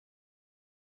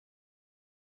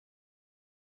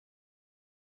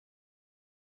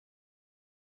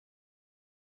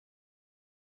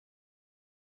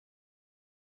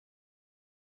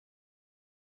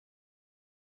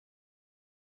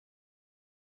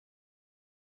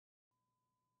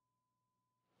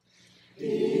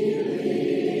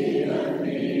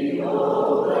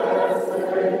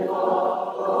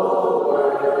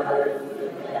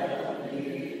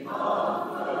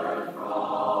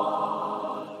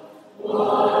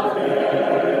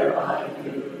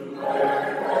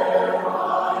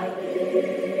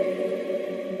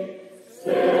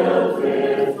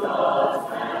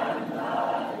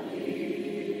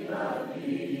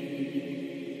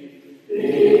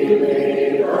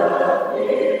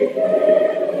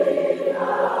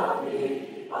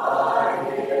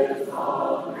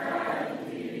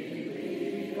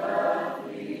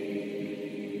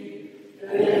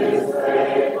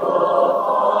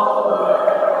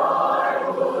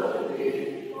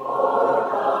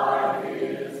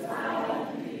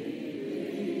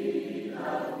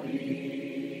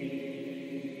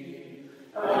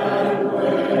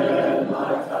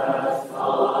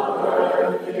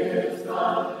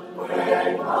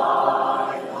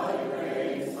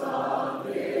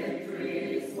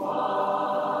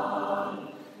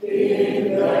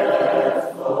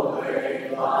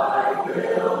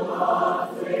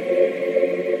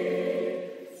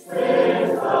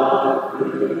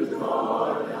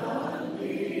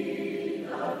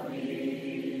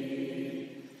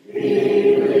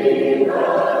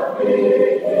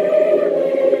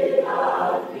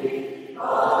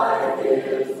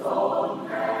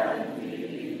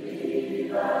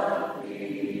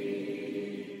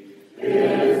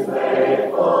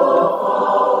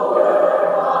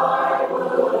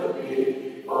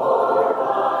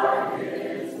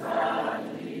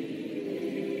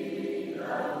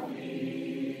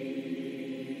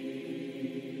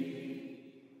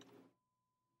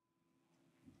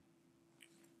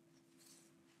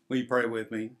Will you pray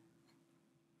with me?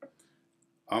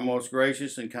 Our most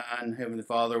gracious and kind Heavenly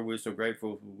Father, we're so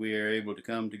grateful we are able to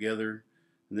come together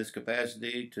in this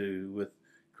capacity with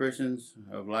Christians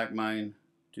of like mind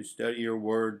to study your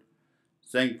word,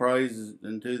 sing praises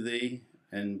unto thee,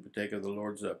 and partake of the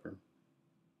Lord's Supper.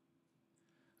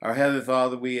 Our Heavenly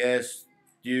Father, we ask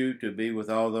you to be with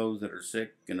all those that are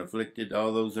sick and afflicted,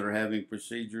 all those that are having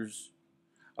procedures,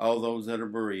 all those that are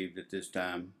bereaved at this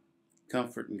time.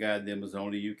 Comfort and guide them as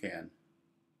only you can.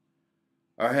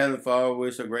 Our Heavenly Father,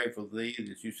 we're so grateful to thee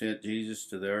that you sent Jesus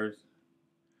to the earth,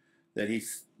 that he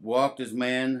walked as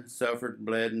man, suffered,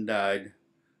 bled, and died,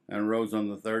 and rose on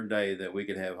the third day that we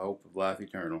could have hope of life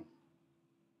eternal.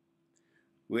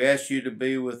 We ask you to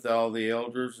be with all the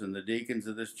elders and the deacons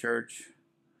of this church.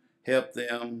 Help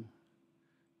them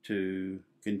to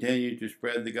continue to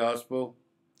spread the gospel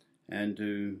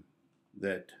and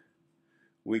that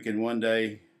we can one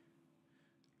day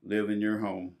live in your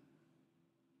home.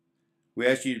 We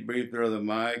ask you to be with Brother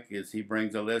Mike as he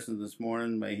brings a lesson this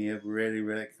morning. May he have ready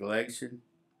recollection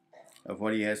of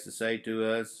what he has to say to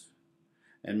us,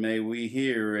 and may we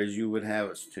hear as you would have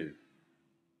us to.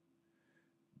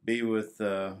 Be with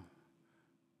Brother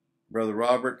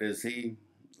Robert as he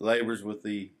labors with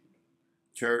the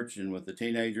church and with the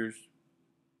teenagers.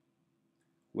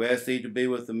 We ask thee to be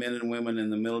with the men and women in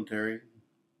the military.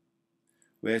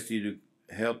 We ask you to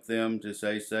help them to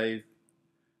stay safe,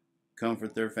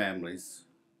 comfort their families.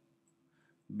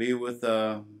 Be with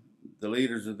the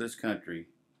leaders of this country.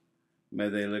 May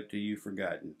they look to you for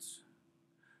guidance.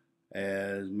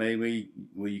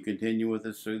 Will you continue with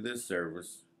us through this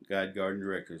service? Guide, guard, and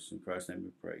direct us. In Christ's name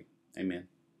we pray. Amen.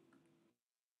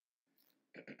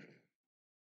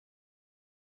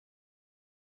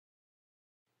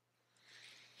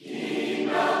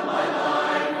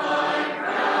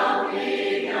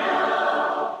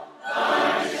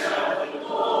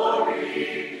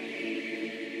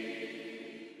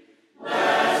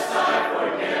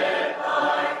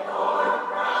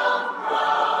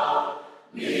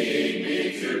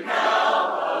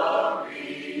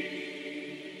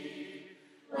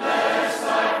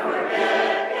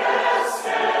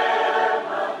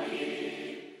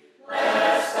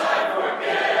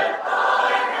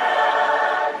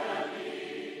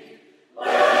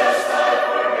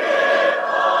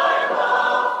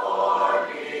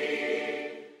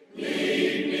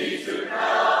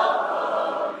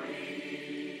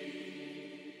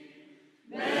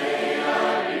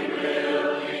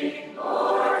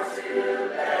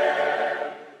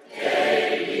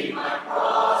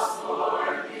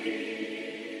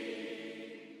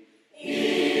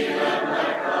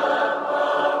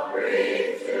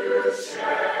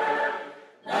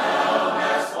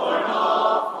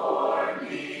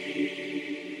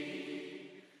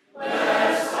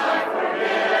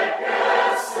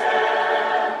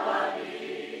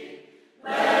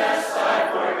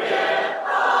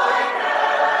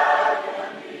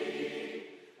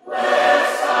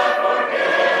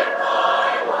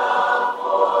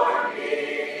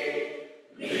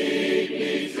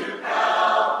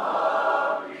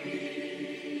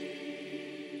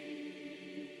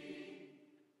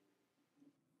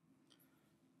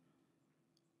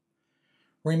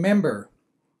 Remember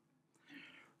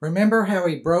how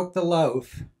he broke the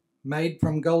loaf made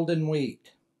from golden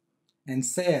wheat and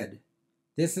said,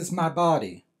 "This is my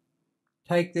body.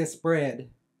 Take this bread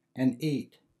and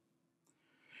eat."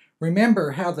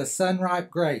 Remember how the sun-ripe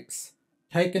grapes,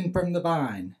 taken from the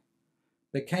vine,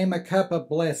 became a cup of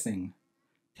blessing.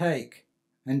 Take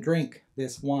and drink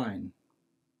this wine.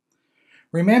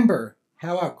 Remember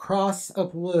how a cross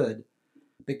of wood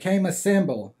became a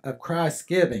symbol of Christ's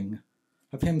giving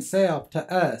of himself to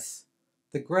us,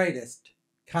 the greatest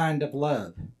kind of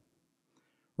love.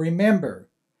 Remember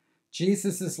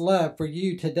Jesus' love for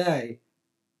you today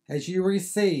as you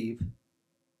receive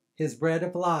his bread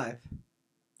of life,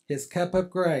 his cup of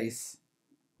grace.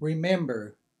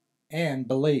 Remember and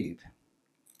believe.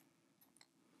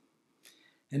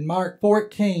 In Mark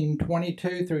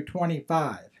 14:22 through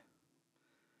 25,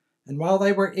 and while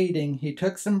they were eating, he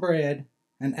took some bread,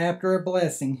 and after a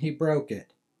blessing he broke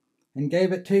it, and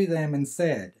gave it to them and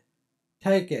said,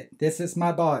 "Take it, this is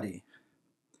my body."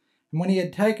 And when he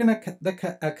had taken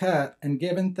a cup and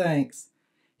given thanks,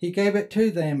 he gave it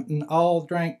to them, and all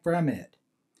drank from it.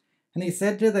 And he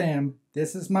said to them,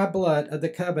 "This is my blood of the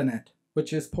covenant,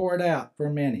 which is poured out for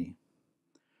many.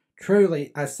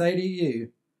 Truly, I say to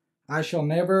you, I shall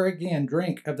never again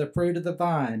drink of the fruit of the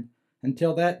vine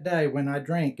until that day when I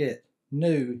drink it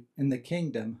new in the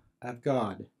kingdom of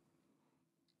God."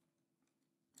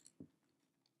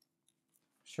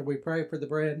 Shall we pray for the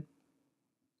bread?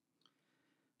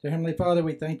 Dear Heavenly Father,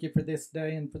 we thank you for this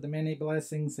day and for the many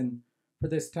blessings and for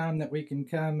this time that we can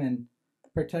come and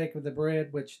partake of the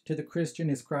bread, which to the Christian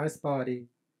is Christ's body.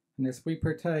 And as we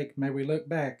partake, may we look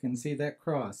back and see that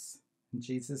cross. In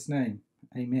Jesus' name,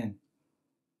 amen.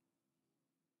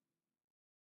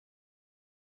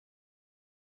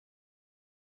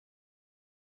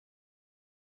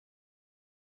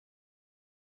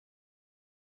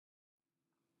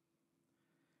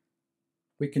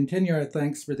 We continue our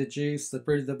thanks for the juice, the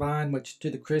fruit of the vine, which to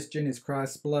the Christian is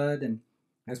Christ's blood. And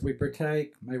as we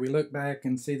partake, may we look back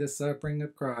and see the suffering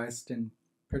of Christ and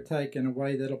partake in a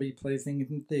way that'll be pleasing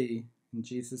to thee. In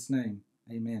Jesus' name,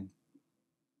 amen.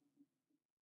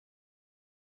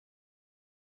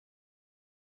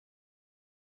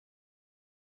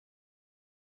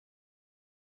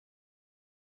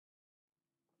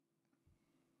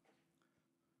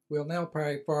 We'll now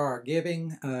pray for our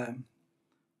giving.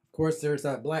 Of course, there's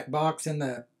a black box in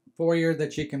the foyer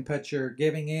that you can put your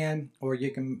giving in, or you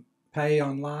can pay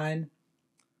online.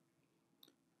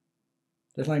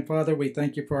 Dear Father, we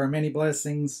thank you for our many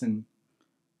blessings, and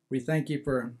we thank you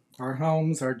for our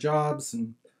homes, our jobs,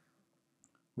 and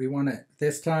we want to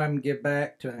this time give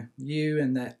back to you,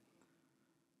 and that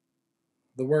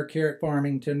the work here at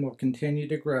Farmington will continue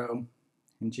to grow.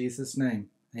 In Jesus' name,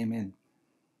 amen.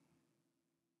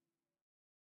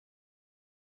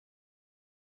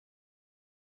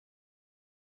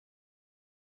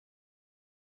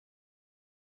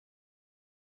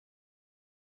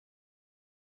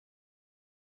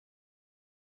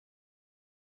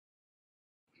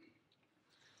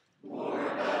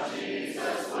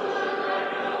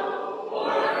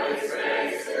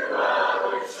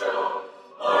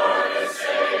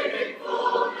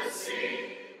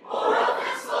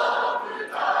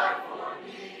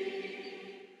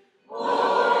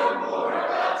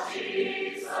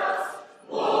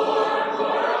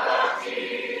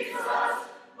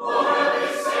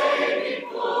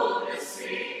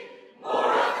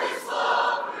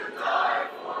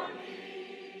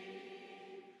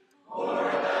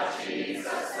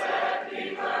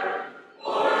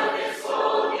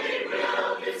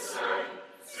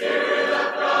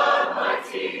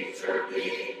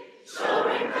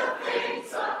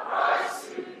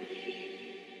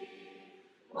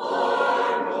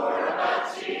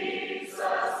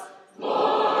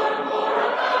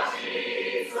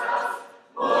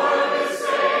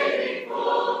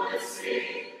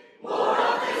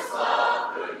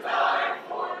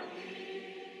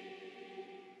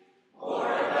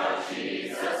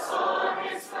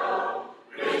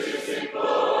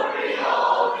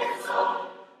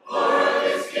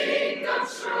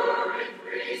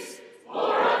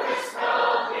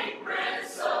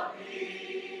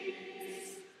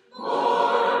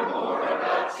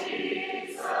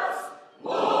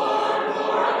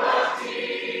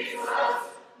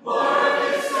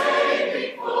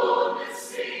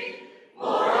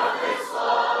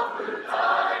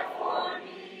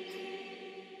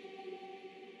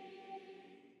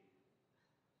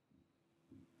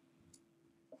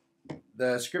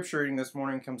 The scripture reading this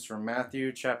morning comes from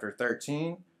Matthew chapter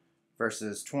 13,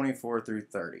 verses 24 through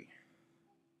 30.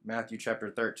 Matthew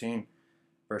chapter 13,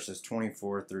 verses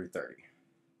 24 through 30.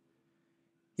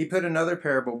 He put another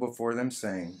parable before them,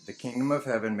 saying, The kingdom of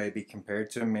heaven may be compared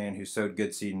to a man who sowed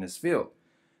good seed in his field.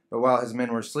 But while his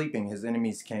men were sleeping, his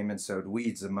enemies came and sowed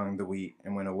weeds among the wheat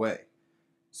and went away.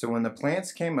 So when the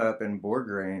plants came up and bore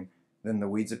grain, then the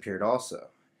weeds appeared also.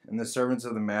 And the servants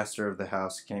of the master of the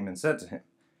house came and said to him,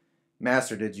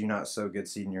 Master, did you not sow good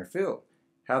seed in your field?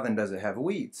 How then does it have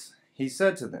weeds? He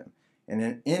said to them,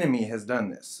 An enemy has done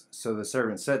this. So the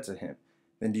servant said to him,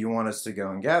 Then do you want us to go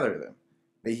and gather them?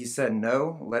 But he said,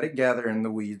 No, let it gather in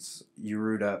the weeds. You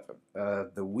root up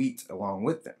the wheat along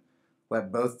with them.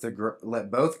 Let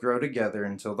both grow together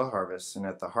until the harvest, and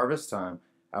at the harvest time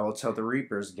I will tell the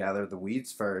reapers, Gather the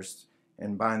weeds first,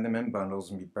 and bind them in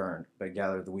bundles and be burned, but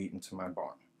gather the wheat into my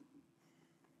barn.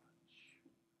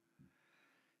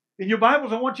 In your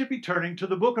Bibles, I want you to be turning to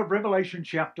the book of Revelation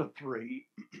chapter 3.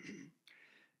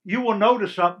 You will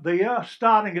notice up there,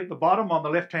 starting at the bottom on the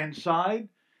left-hand side,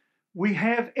 we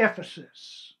have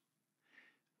Ephesus.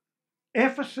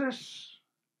 Ephesus,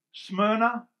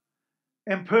 Smyrna,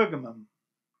 and Pergamum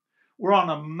were on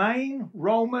a main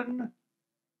Roman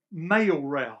mail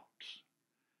route.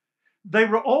 They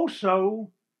were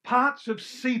also parts of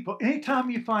seaport. Anytime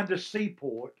you find a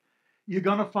seaport, you're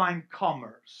going to find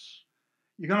commerce.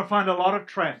 You're going to find a lot of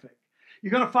traffic.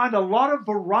 You're going to find a lot of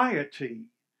variety.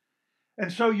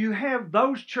 And so you have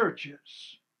those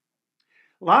churches.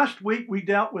 Last week we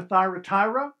dealt with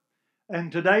Thyatira,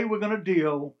 and today we're going to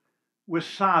deal with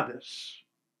Sardis.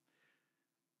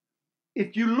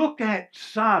 If you look at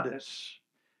Sardis,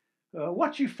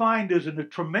 what you find is a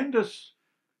tremendous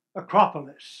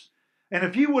acropolis. And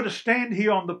if you were to stand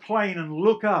here on the plain and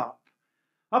look up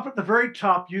at the very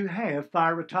top you have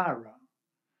Thyatira.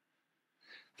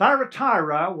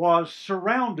 Thyatira was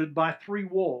surrounded by 3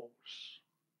 walls.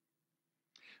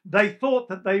 They thought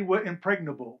that they were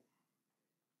impregnable.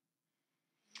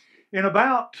 In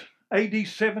about AD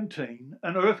 17,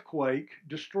 an earthquake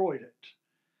destroyed it.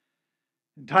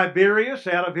 And Tiberius,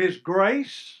 out of his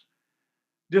grace,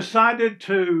 decided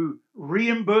to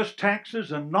reimburse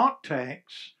taxes and not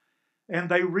tax, and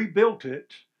they rebuilt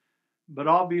it, but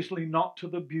obviously not to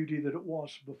the beauty that it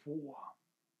was before.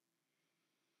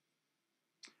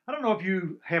 I don't know if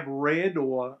you have read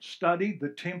or studied the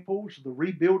temples, the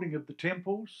rebuilding of the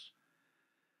temples,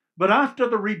 but after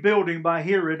the rebuilding by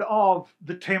Herod of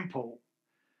the temple,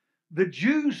 the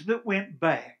Jews that went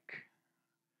back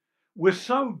were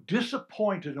so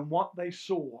disappointed in what they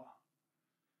saw,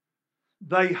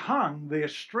 they hung their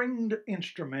stringed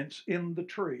instruments in the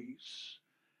trees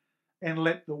and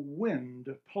let the wind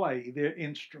play their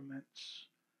instruments.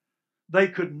 They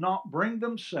could not bring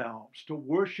themselves to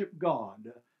worship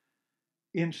God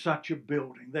in such a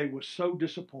building. They were so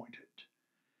disappointed.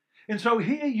 And so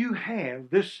here you have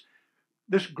this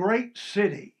great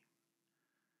city,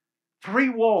 3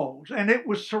 walls, and it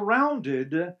was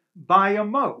surrounded by a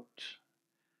moat.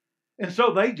 And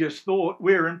so they just thought,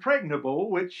 we're impregnable,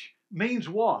 which means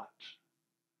what?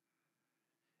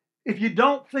 If you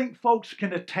don't think folks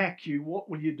can attack you, what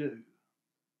will you do?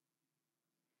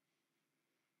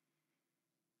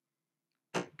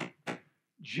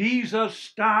 Jesus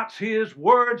starts his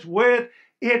words with,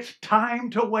 it's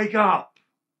time to wake up.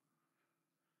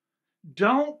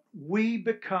 Don't we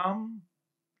become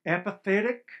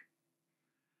apathetic,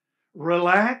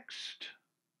 relaxed?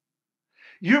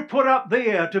 You're put up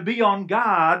there to be on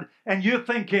guard, and you're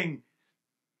thinking,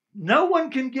 no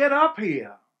one can get up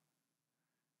here.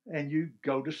 And you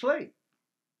go to sleep.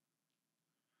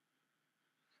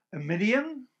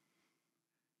 Midian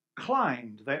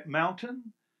climbed that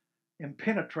mountain and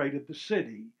penetrated the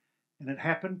city, and it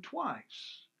happened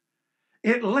twice.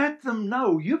 It let them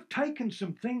know you've taken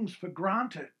some things for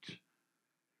granted.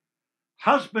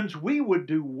 Husbands, we would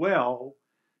do well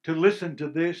to listen to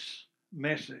this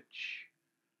message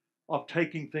of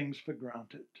taking things for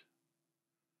granted.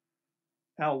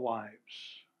 Our wives.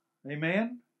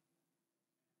 Amen?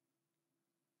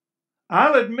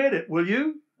 I'll admit it, will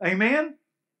you? Amen?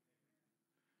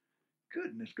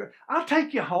 Goodness gracious. I'll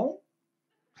take you home.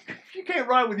 If you can't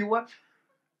ride with your wife.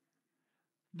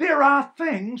 There are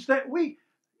things that we,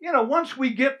 once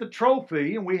we get the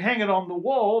trophy and we hang it on the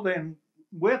wall, then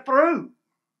we're through.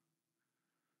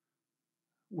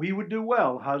 We would do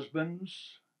well,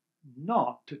 husbands,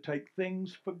 not to take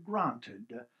things for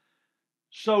granted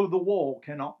so the wall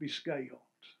cannot be scaled.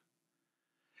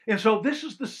 And so this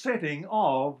is the setting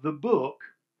of the book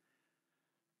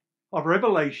of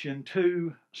Revelation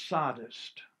to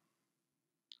Sardis.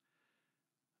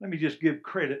 Let me just give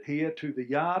credit here to the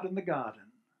yard and the garden.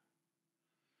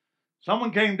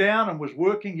 Someone came down and was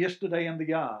working yesterday in the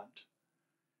yard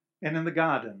and in the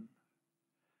garden.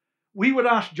 We would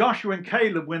ask Joshua and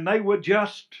Caleb when they were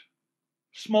just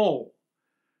small.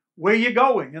 Where you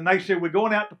going? And they said, we're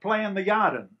going out to play in the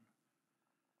garden.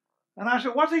 And I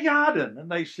said, what's a garden? And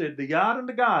they said, the yard and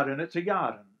the garden, it's a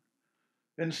garden.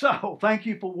 And so, thank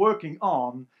you for working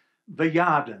on the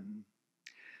garden.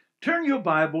 Turn your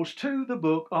Bibles to the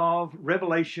book of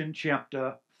Revelation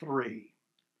chapter 3.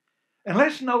 And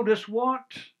let's notice what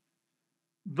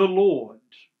the Lord,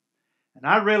 and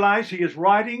I realize he is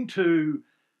writing to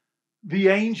the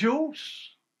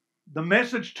angels, the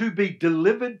message to be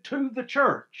delivered to the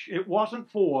church. It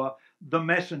wasn't for the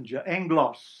messenger,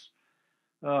 angelos,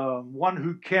 one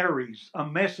who carries a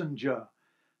messenger.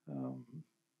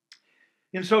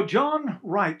 And so John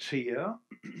writes here,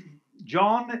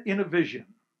 John in a vision.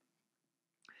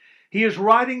 He is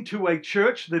writing to a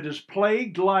church that is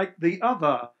plagued like the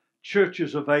other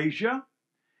churches of Asia,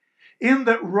 in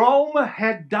that Rome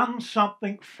had done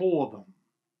something for them.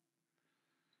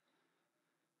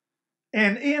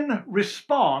 And in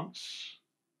response,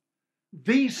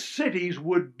 these cities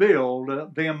would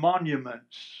build their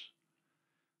monuments.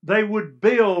 They would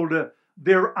build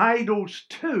their idols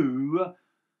to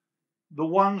the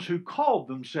ones who called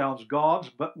themselves gods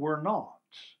but were not,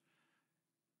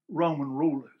 Roman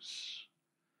rulers.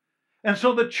 And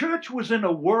so the church was in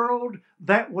a world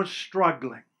that was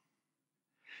struggling.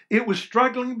 It was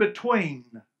struggling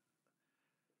between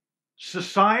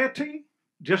society,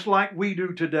 just like we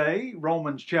do today,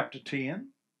 Romans chapter 10,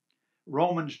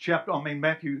 John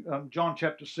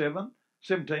chapter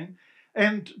 17,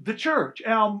 and the church,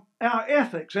 our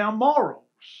ethics, our morals.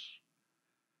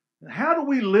 How do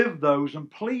we live those and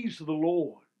please the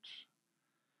Lord?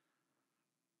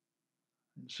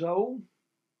 And so,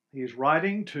 he is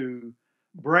writing to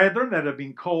brethren that have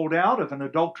been called out of an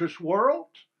adulterous world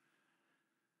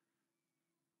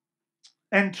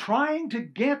and trying to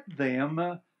get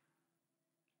them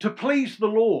to please the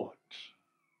Lord.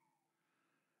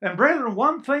 And brethren,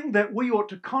 one thing that we ought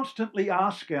to constantly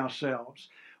ask ourselves,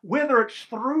 whether it's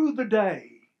through the day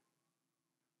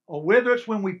or whether it's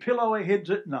when we pillow our heads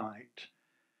at night,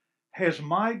 has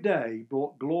my day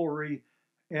brought glory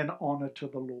and honor to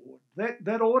the Lord?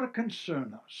 That ought to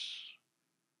concern us,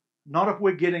 not if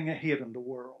we're getting ahead in the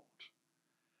world.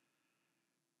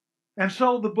 And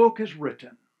so the book is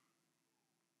written.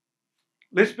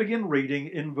 Let's begin reading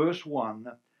in verse 1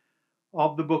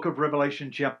 of the book of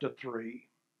Revelation chapter 3.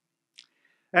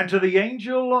 And to the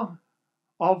angel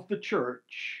of the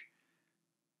church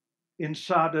in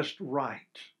Sardis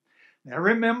write. Now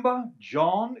remember,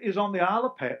 John is on the Isle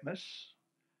of Patmos.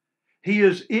 He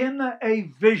is in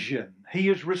a vision. He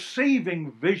is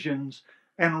receiving visions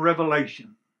and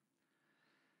revelation.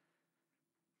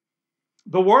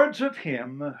 The words of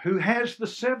him who has the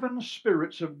 7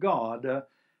 spirits of God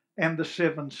and the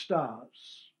 7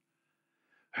 stars.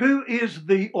 Who is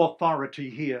the authority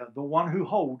here? The one who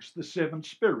holds the 7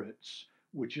 spirits,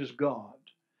 which is God.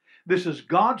 This is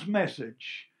God's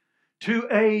message to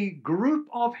a group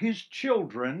of his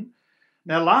children.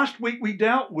 Now, last week we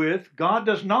dealt with God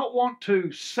does not want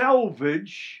to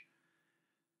salvage.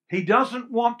 He doesn't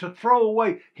want to throw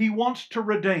away. He wants to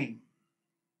redeem.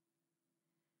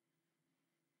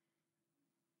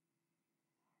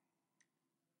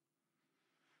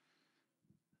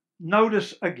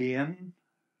 Notice again,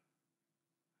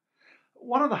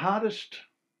 one of the hardest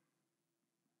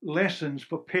lessons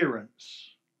for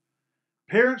parents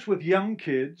with young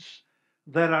kids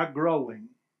that are growing,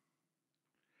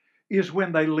 is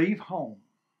when they leave home.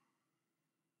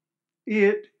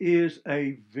 It is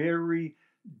a very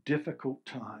difficult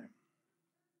time.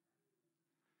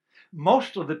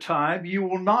 Most of the time, you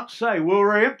will not say, well,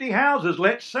 we're empty houses,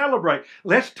 let's celebrate.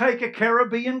 Let's take a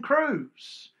Caribbean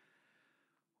cruise.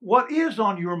 What is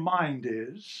on your mind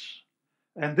is,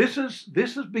 and this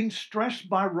has been stressed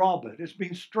by Robert, it's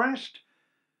been stressed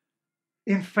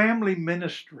in family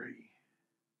ministry.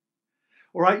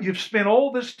 All right, you've spent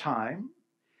all this time,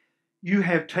 you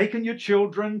have taken your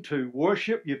children to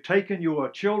worship, you've taken your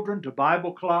children to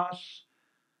Bible class.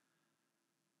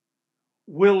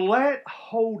 Will that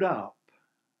hold up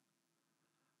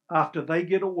after they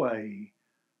get away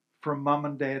from mom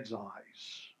and dad's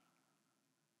eyes?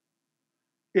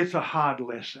 It's a hard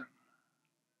lesson.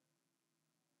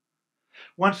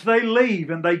 Once they leave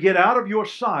and they get out of your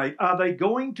sight, are they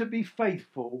going to be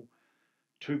faithful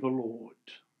to the Lord?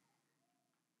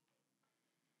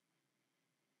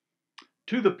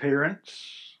 To the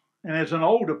parents, and as an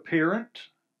older parent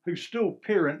who still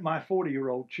parent my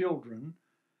 40-year-old children,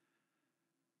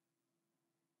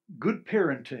 good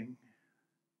parenting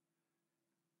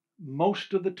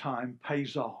most of the time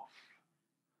pays off.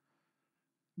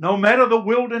 No matter the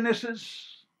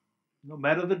wildernesses, no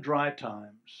matter the dry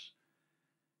times,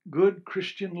 good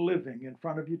Christian living in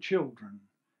front of your children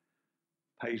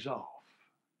pays off.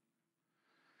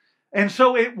 And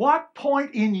so at what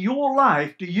point in your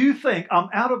life do you think, I'm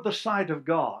out of the sight of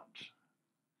God?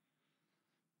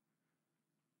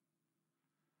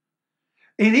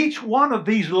 In each one of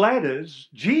these letters,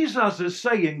 Jesus is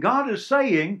saying, God is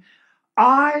saying,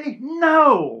 I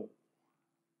know.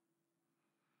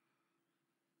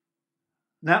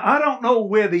 Now, I don't know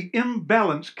where the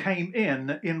imbalance came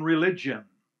in religion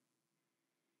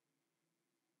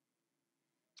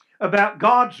about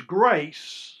God's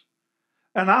grace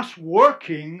and us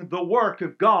working the work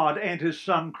of God and His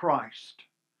Son Christ.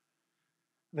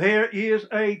 There is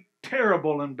a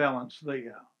terrible imbalance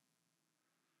there.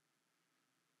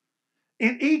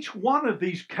 In each one of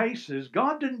these cases,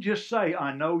 God didn't just say,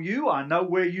 I know you, I know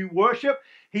where you worship.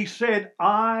 He said,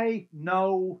 I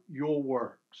know your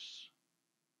works.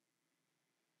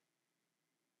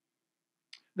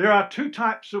 There are two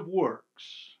types of works.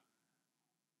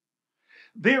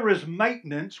 There is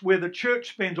maintenance, where the church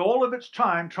spends all of its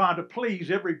time trying to please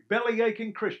every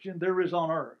belly-aching Christian there is on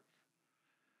earth.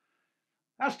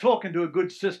 I was talking to a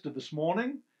good sister this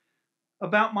morning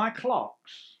about my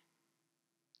clocks.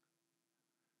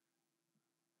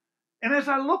 And as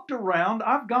I looked around,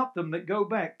 I've got them that go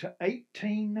back to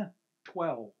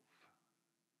 1812.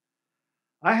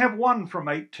 I have one from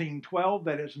 1812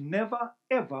 that has never,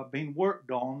 ever been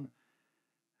worked on,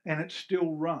 and it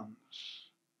still runs.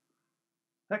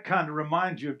 That kind of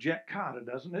reminds you of Jack Carter,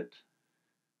 doesn't it?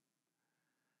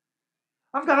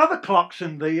 I've got other clocks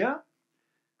in there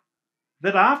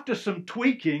that after some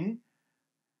tweaking,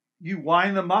 you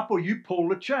wind them up or you pull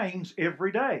the chains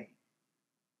every day.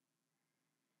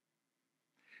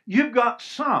 You've got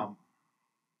some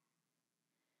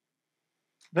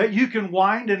that you can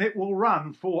wind and it will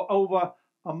run for over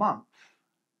a month.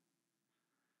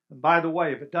 And by the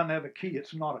way, if it doesn't have a key,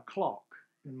 it's not a clock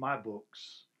in my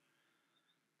books.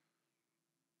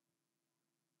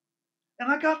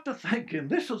 And I got to thinking,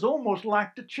 this is almost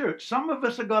like the church. Some of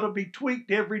us have got to be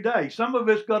tweaked every day. Some of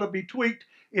us got to be tweaked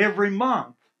every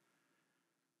month.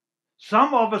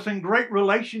 Some of us in great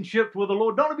relationships with the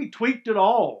Lord don't be tweaked at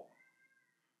all.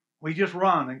 We just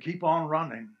run and keep on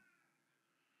running.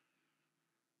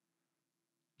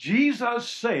 Jesus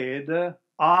said,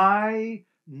 I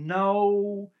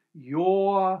know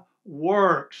your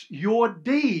works, your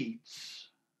deeds.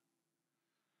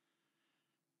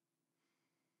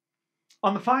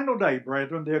 On the final day,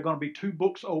 brethren, there are going to be two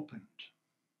books opened.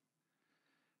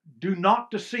 Do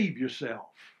not deceive yourself.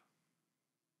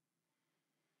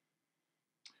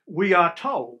 We are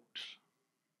told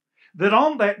that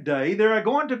on that day there are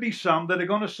going to be some that are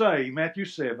going to say, Matthew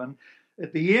 7,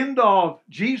 at the end of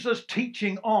Jesus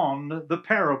teaching on the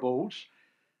parables,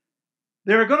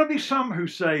 there are going to be some who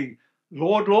say,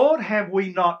 Lord, Lord, have we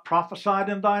not prophesied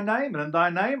in thy name? And in thy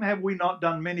name have we not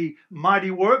done many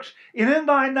mighty works? And in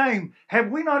thy name have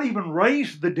we not even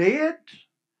raised the dead?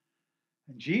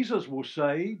 And Jesus will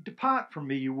say, depart from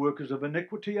me, you workers of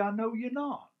iniquity, I know you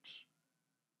not.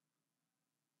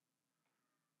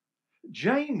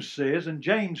 James says in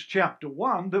James chapter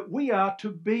 1 that we are to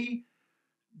be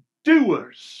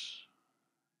doers.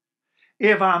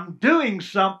 If I'm doing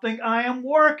something, I am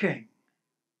working.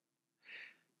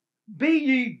 Be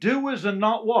ye doers and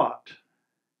not what?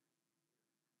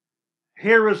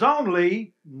 Hearers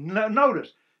only,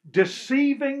 notice,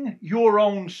 deceiving your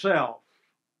own self.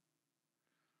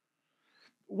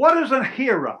 What is a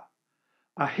hearer?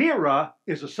 A hearer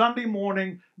is a Sunday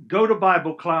morning, go to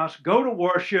Bible class, go to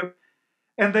worship,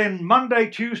 and then Monday,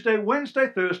 Tuesday, Wednesday,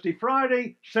 Thursday,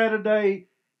 Friday, Saturday,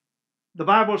 the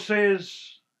Bible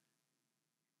says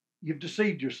you've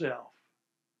deceived yourself.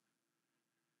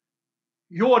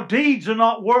 Your deeds are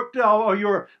not worked out, or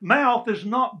your mouth is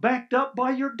not backed up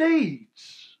by your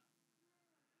deeds.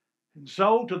 And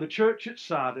so to the church at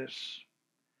Sardis,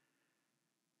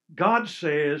 God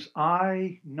says,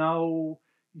 I know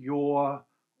your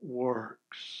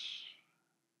works.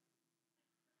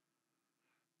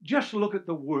 Just look at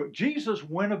the work. Jesus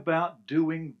went about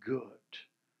doing good.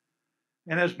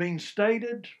 And as being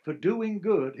stated, for doing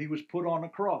good, he was put on a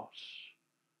cross.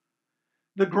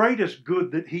 The greatest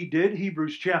good that he did,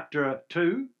 Hebrews chapter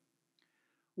 2,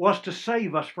 was to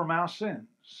save us from our sins.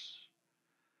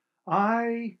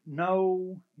 I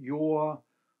know your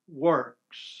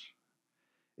works.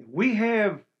 If we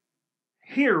have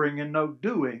hearing and no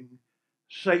doing,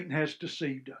 Satan has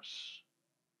deceived us.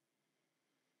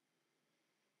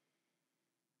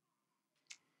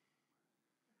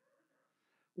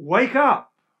 Wake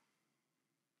up.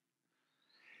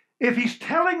 If he's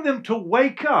telling them to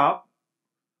wake up,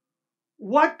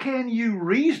 what can you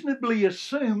reasonably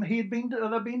assume they've been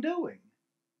doing?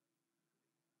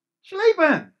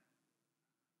 Sleeping.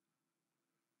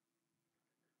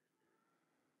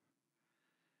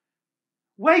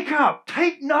 Wake up,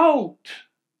 take note.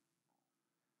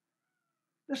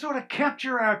 This ought to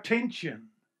capture our attention.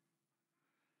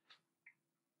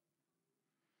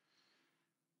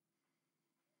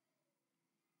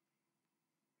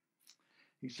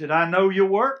 He said, I know your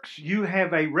works. You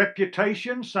have a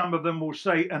reputation, some of them will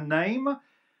say a name,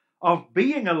 of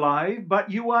being alive, but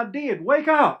you are dead. Wake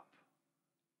up.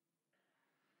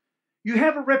 You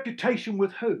have a reputation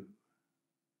with who?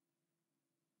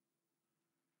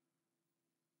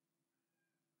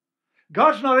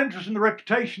 God's not interested in the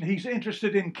reputation. He's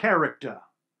interested in character.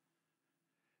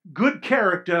 Good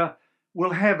character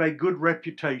will have a good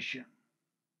reputation.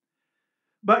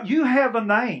 But you have a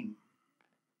name.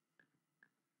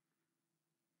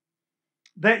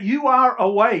 That you are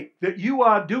awake, that you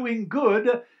are doing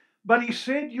good, but he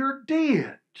said you're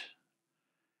dead.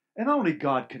 And only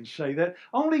God can say that.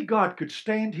 Only God could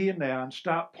stand here now and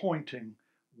start pointing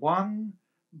one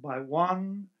by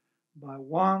one by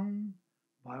one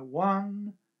by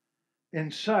one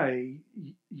and say,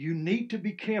 you need to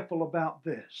be careful about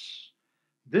this.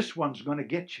 This one's going to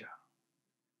get you.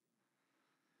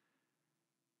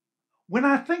 When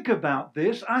I think about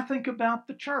this, I think about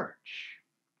the church.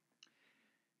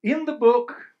 In the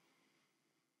book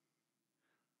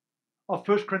of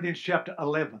 1 Corinthians chapter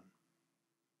 11,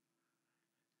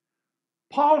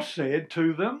 Paul said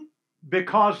to them,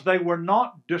 because they were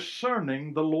not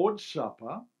discerning the Lord's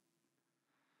Supper,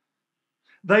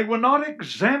 they were not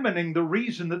examining the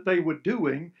reason that they were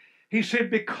doing, he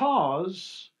said,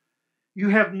 because you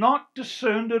have not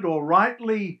discerned it or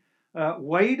rightly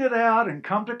weighed it out and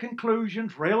come to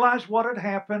conclusions, realized what had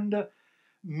happened,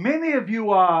 many of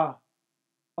you are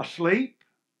asleep,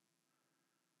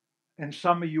 and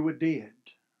some of you are dead.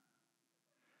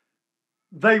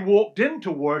 They walked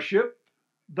into worship,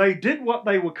 they did what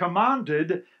they were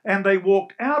commanded, and they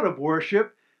walked out of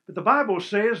worship, but the Bible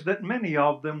says that many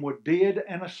of them were dead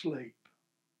and asleep.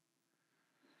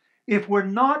 If we're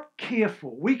not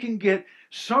careful, we can get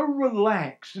so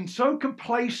relaxed and so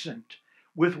complacent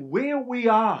with where we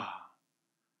are,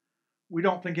 we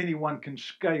don't think anyone can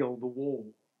scale the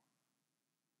wall.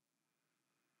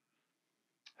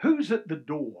 Who's at the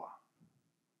door?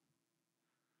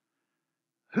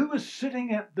 Who is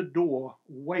sitting at the door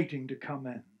waiting to come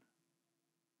in?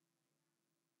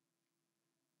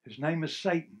 His name is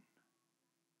Satan.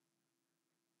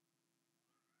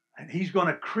 And he's going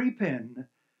to creep in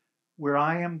where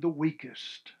I am the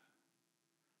weakest.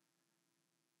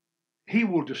 He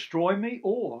will destroy me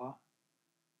or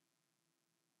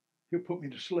he'll put me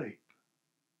to sleep.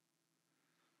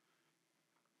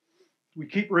 We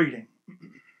keep reading.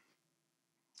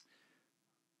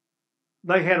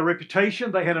 They had a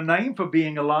reputation, they had a name for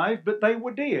being alive, but they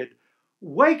were dead.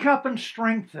 Wake up and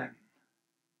strengthen.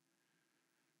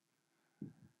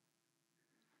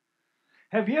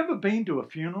 Have you ever been to a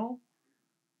funeral?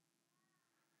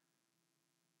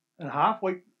 And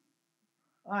halfway,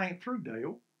 I ain't through,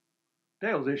 Dale.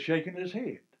 Dale's just shaking his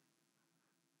head.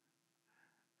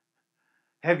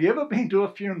 Have you ever been to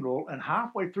a funeral and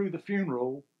halfway through the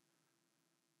funeral,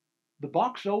 the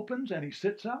box opens and he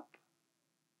sits up?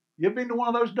 You ever been to one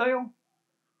of those, Dale?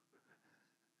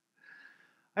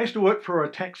 I used to work for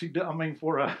the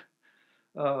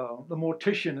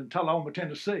mortician in Tullahoma,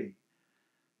 Tennessee.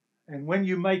 And when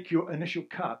you make your initial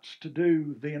cuts to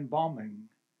do the embalming,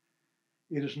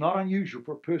 it is not unusual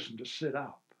for a person to sit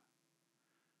up.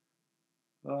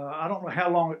 I don't know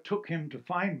how long it took him to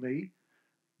find me,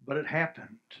 but it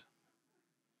happened.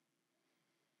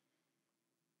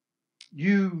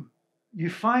 You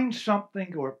find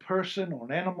something or a person or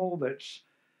an animal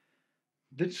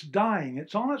that's dying.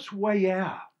 It's on its way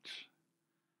out.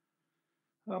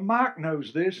 Mark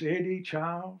knows this, Eddie,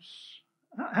 Charles.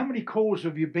 How many calls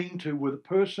have you been to where the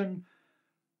person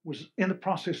was in the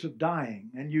process of dying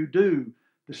and you do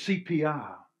the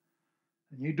CPR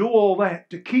and you do all that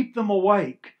to keep them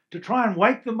awake, to try and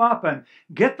wake them up and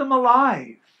get them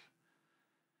alive?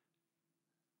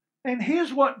 And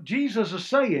here's what Jesus is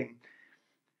saying.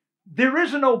 There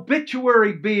is an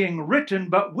obituary being written,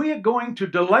 but we're going to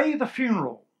delay the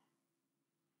funeral.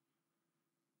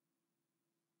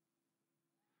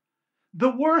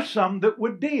 There were some that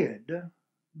were dead.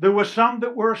 There were some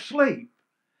that were asleep.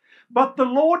 But the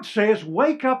Lord says,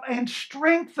 wake up and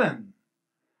strengthen.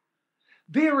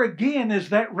 There again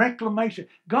is that reclamation.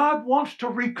 God wants to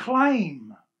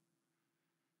reclaim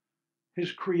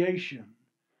His creation.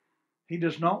 He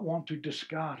does not want to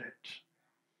discard it.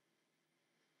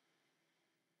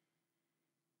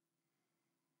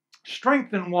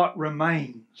 strengthen what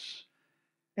remains,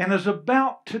 and is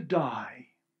about to die.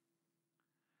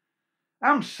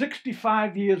 I'm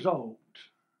 65 years old,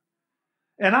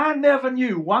 and I never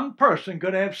knew one person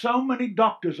could have so many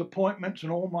doctor's appointments in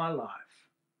all my life.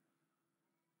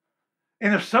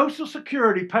 And if Social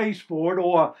Security pays for it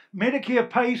or Medicare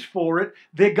pays for it,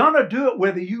 they're going to do it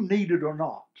whether you need it or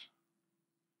not.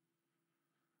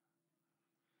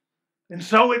 And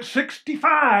so at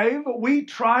 65, we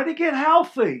try to get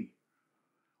healthy.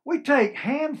 We take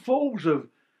handfuls of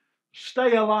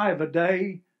stay alive a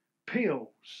day pills.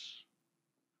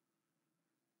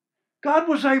 God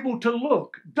was able to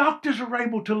look. Doctors are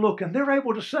able to look, and they're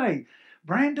able to say,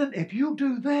 Brandon, if you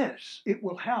do this, it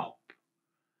will help.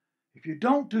 If you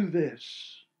don't do this,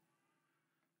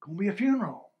 it's going to be a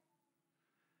funeral.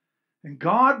 And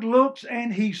God looks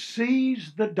and He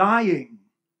sees the dying.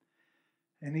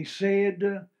 And He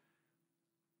said,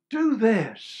 do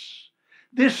this.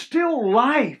 There's still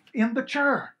life in the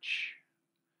church.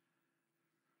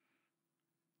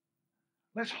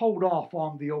 Let's hold off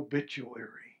on the obituary.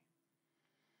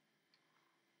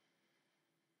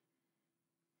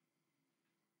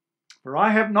 For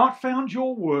I have not found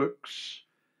your works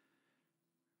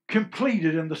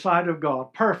completed in the sight of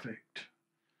God, perfect.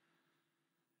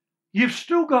 You've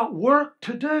still got work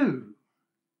to do.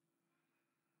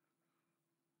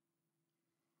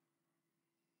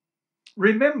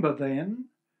 Remember then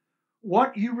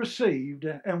what you received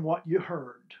and what you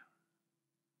heard.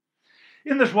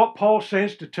 Isn't this what Paul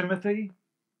says to Timothy?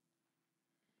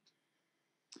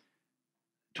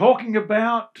 Talking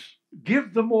about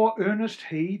give the more earnest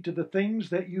heed to the things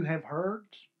that you have heard,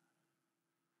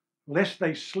 lest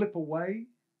they slip away.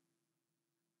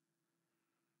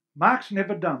 Mike's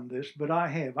never done this, but I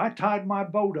have. I tied my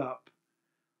boat up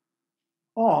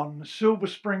on Silver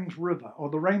Springs River, or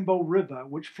the Rainbow River,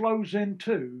 which flows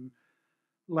into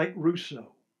Lake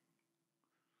Russo.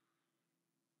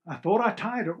 I thought I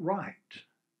tied it right.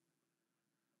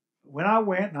 When I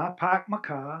went and I parked my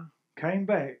car, came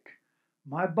back,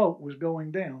 my boat was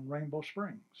going down Rainbow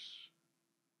Springs.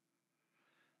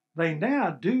 They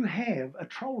now do have a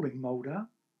trolling motor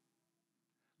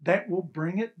that will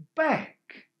bring it back.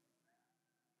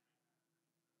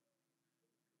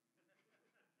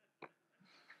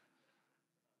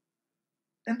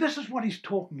 And this is what he's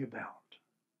talking about.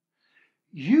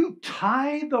 You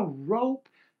tie the rope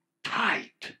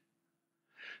tight.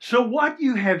 So what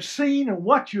you have seen and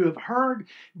what you have heard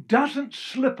doesn't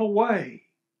slip away.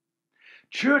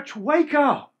 Church, wake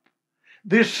up.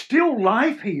 There's still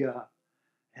life here.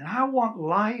 And I want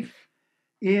life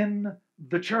in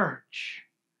the church.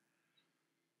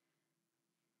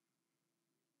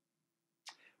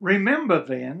 Remember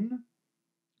then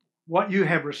what you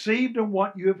have received and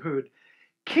what you have heard.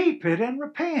 Keep it and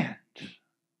repent.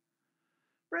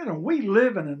 Brethren, we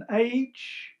live in an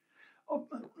age,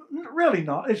 really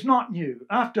not, it's not new.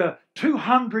 After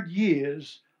 200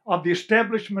 years of the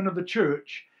establishment of the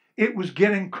church, it was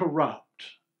getting corrupt.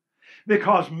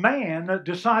 Because man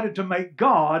decided to make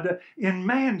God in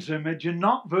man's image and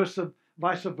not vice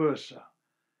versa.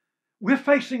 We're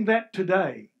facing that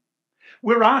today.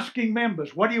 We're asking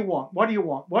members, what do you want? What do you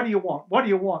want? What do you want? What do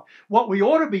you want? What we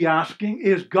ought to be asking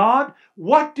is, God,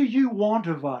 what do you want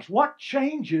of us? What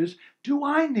changes do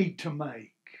I need to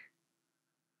make?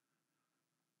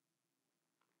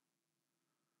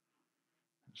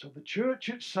 So the church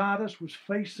at Sardis was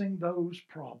facing those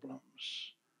problems.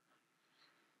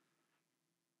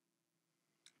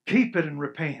 Keep it and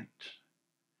repent.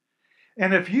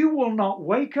 And if you will not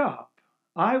wake up,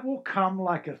 I will come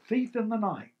like a thief in the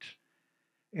night,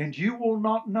 and you will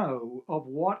not know of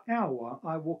what hour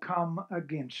I will come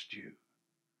against you.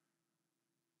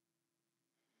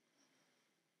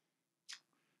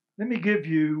 Let me give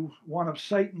you one of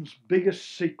Satan's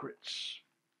biggest secrets.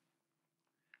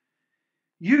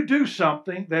 You do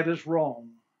something that is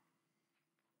wrong.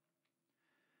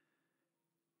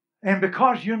 And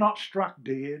because you're not struck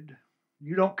dead,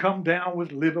 you don't come down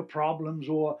with liver problems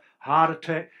or heart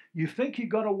attack, you think you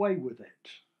got away with it.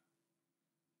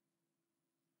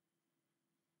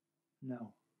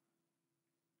 No.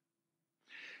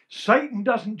 Satan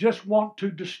doesn't just want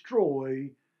to destroy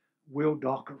Will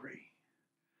Dockery.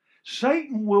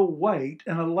 Satan will wait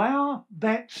and allow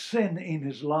that sin in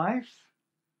his life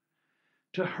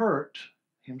to hurt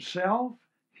himself,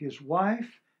 his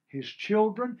wife, his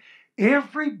children,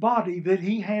 everybody that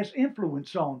he has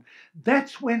influence on.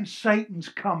 That's when Satan's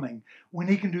coming, when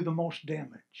he can do the most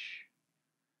damage.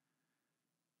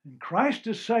 And Christ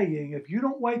is saying, if you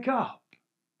don't wake up,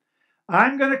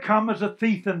 I'm going to come as a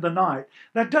thief in the night.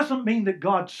 That doesn't mean that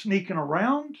God's sneaking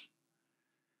around.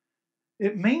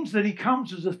 It means that he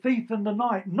comes as a thief in the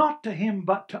night, not to him,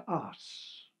 but to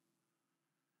us.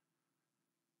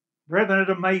 Brethren, it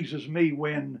amazes me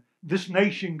when this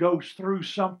nation goes through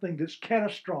something that's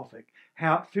catastrophic,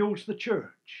 how it fills the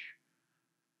church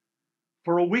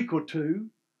for a week or two,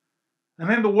 and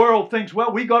then the world thinks,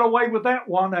 well, we got away with that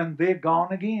one, and they're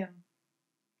gone again.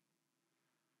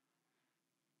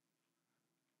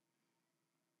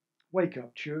 Wake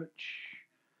up, church.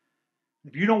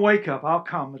 If you don't wake up, I'll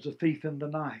come as a thief in the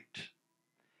night.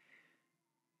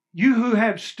 You who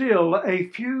have still a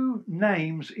few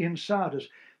names inside us,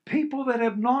 people that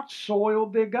have not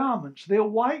soiled their garments, their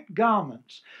white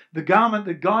garments, the garment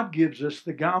that God gives us,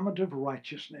 the garment of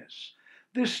righteousness.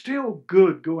 There's still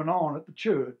good going on at the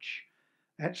church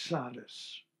at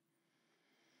Sardis.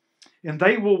 And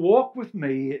they will walk with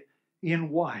me in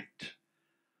white,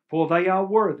 for they are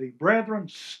worthy. Brethren,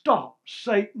 stop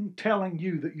Satan telling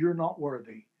you that you're not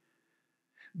worthy.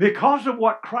 Because of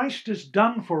what Christ has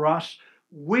done for us,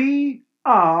 we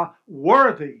are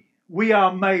worthy. We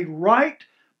are made right,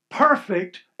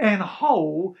 perfect, and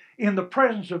whole in the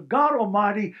presence of God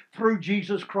Almighty through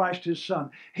Jesus Christ, His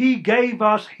Son. He gave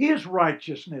us His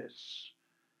righteousness.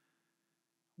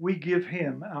 We give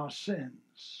Him our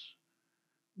sins.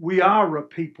 We are a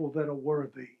people that are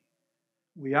worthy.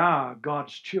 We are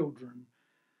God's children,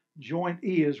 joint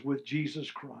heirs with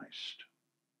Jesus Christ.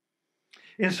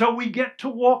 And so we get to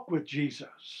walk with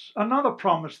Jesus. Another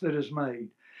promise that is made.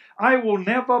 I will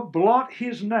never blot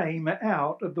His name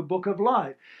out of the book of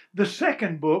life. The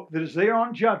second book that is there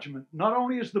on judgment, not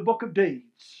only is the book of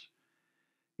deeds,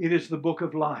 it is the book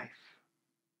of life.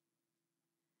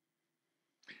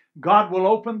 God will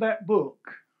open that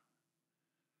book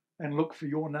and look for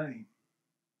your name.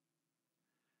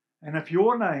 And if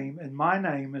your name and my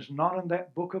name is not in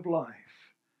that book of life,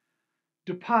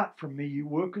 depart from me, you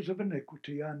workers of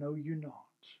iniquity, I know you not.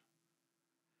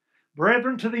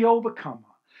 Brethren, to the overcomer,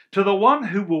 to the one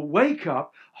who will wake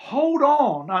up, hold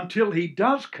on until he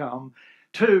does come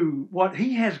to what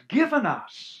he has given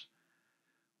us.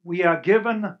 We are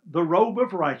given the robe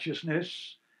of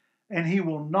righteousness, and he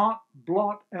will not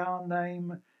blot our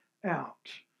name out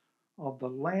of the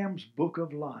Lamb's book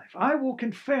of life. I will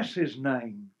confess his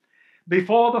name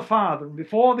before the Father and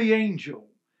before the angel.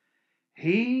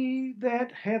 He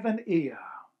that hath an ear,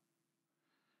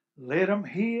 let him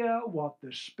hear what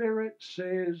the Spirit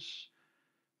says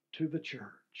to the church.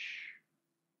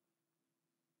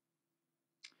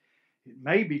 It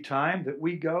may be time that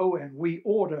we go and we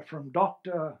order from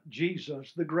Dr.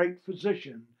 Jesus, the great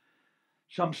physician,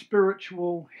 some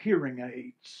spiritual hearing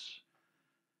aids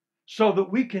so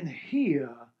that we can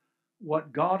hear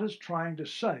what God is trying to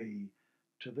say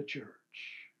to the church.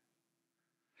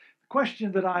 The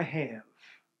question that I have,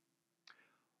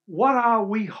 what are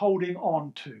we holding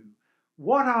on to?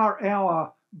 What are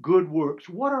our good works?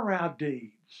 What are our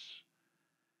deeds?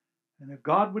 And if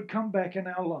God would come back in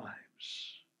our lives,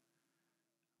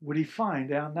 would He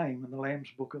find our name in the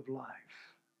Lamb's book of life?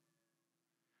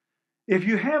 If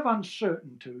you have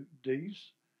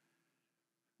uncertainties,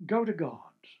 go to God.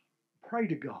 Pray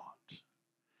to God.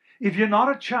 If you're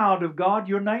not a child of God,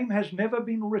 your name has never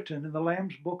been written in the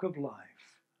Lamb's book of life.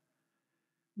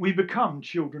 We become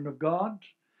children of God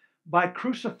by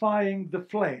crucifying the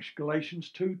flesh, Galatians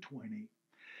 2:20,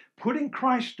 putting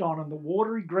Christ on in the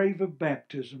watery grave of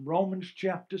baptism, Romans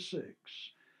chapter 6.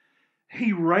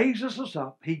 He raises us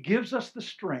up, He gives us the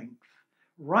strength,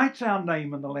 writes our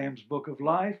name in the Lamb's book of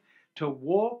life to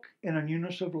walk in a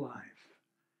newness of life.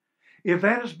 If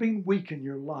that has been weak in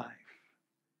your life,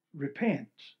 repent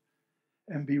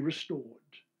and be restored.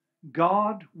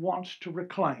 God wants to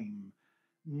reclaim,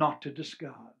 not to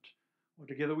discard. Well,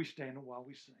 together we stand while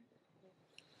we sing.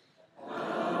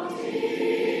 How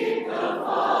deep the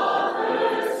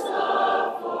Father's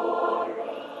love for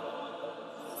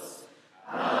us,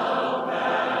 how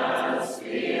vast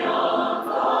beyond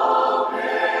all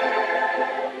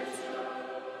measure,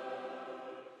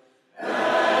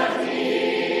 that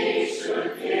He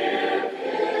should give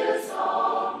His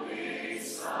only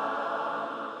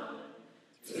Son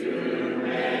to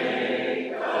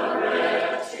make a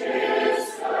wretch His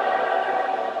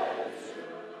pleasure.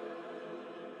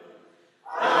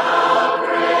 How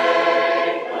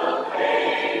great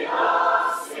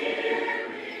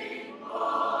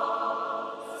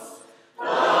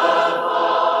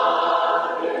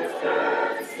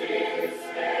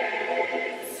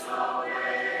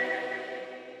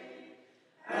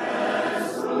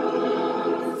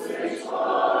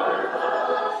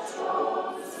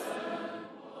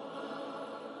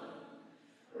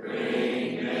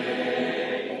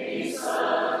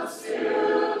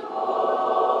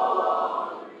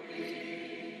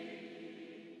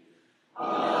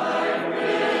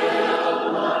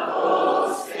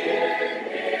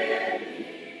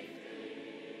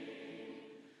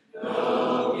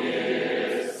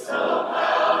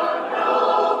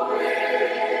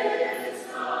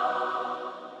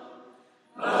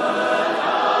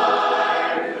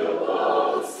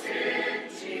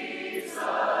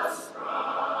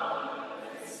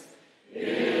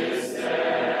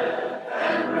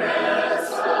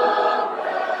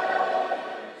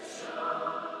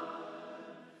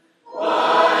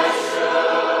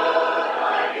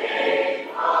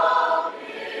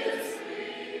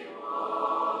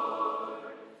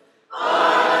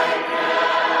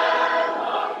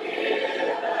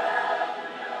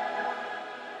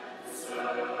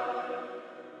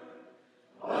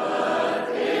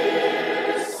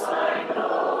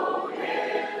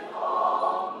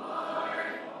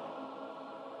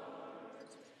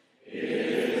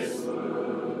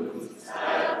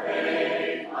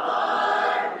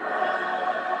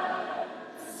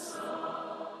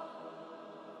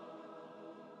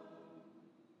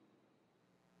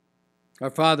Our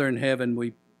Father in heaven,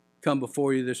 we come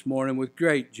before you this morning with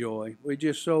great joy. We're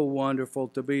just so wonderful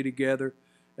to be together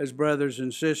as brothers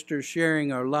and sisters,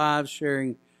 sharing our lives,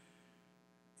 sharing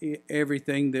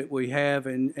everything that we have,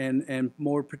 and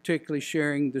more particularly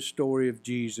sharing the story of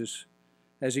Jesus.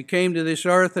 As he came to this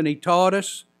earth and he taught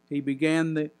us, he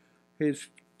began his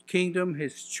kingdom,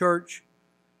 his church,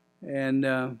 and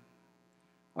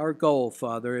our goal,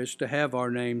 Father, is to have our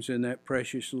names in that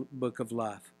precious book of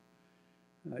life.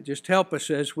 Just help us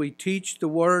as we teach the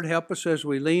word. Help us as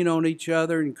we lean on each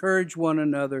other, encourage one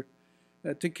another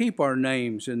to keep our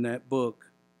names in that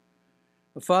book.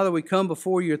 Father, we come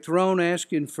before your throne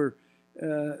asking for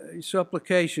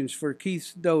supplications for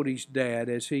Keith Doty's dad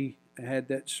as he had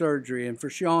that surgery, and for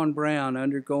Sean Brown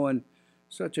undergoing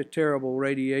such a terrible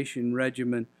radiation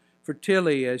regimen, for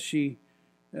Tilly as she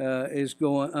is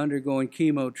undergoing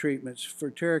chemo treatments,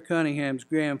 for Tara Cunningham's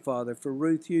grandfather, for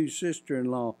Ruth Hughes'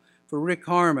 sister-in-law, for Rick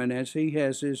Harmon as he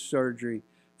has his surgery,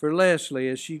 for Leslie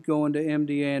as she's going to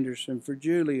MD Anderson, for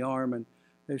Julie Harmon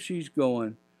as she's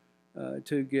going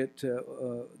to get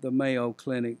the Mayo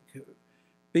Clinic.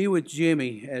 Be with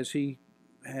Jimmy as he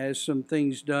has some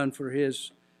things done for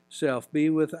his self. Be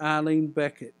with Eileen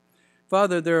Beckett.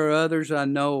 Father, there are others I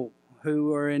know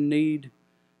who are in need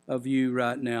of you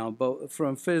right now, both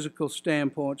from physical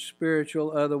standpoint,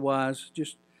 spiritual, otherwise.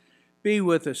 Just be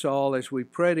with us all as we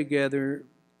pray together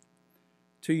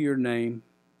to your name.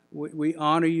 We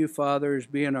honor you, Father, as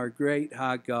being our great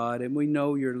high God, and we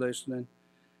know you're listening.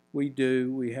 We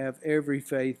do. We have every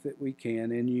faith that we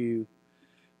can in you.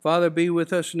 Father, be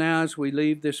with us now as we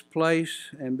leave this place,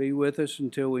 and be with us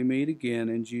until we meet again.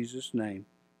 In Jesus' name,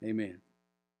 amen.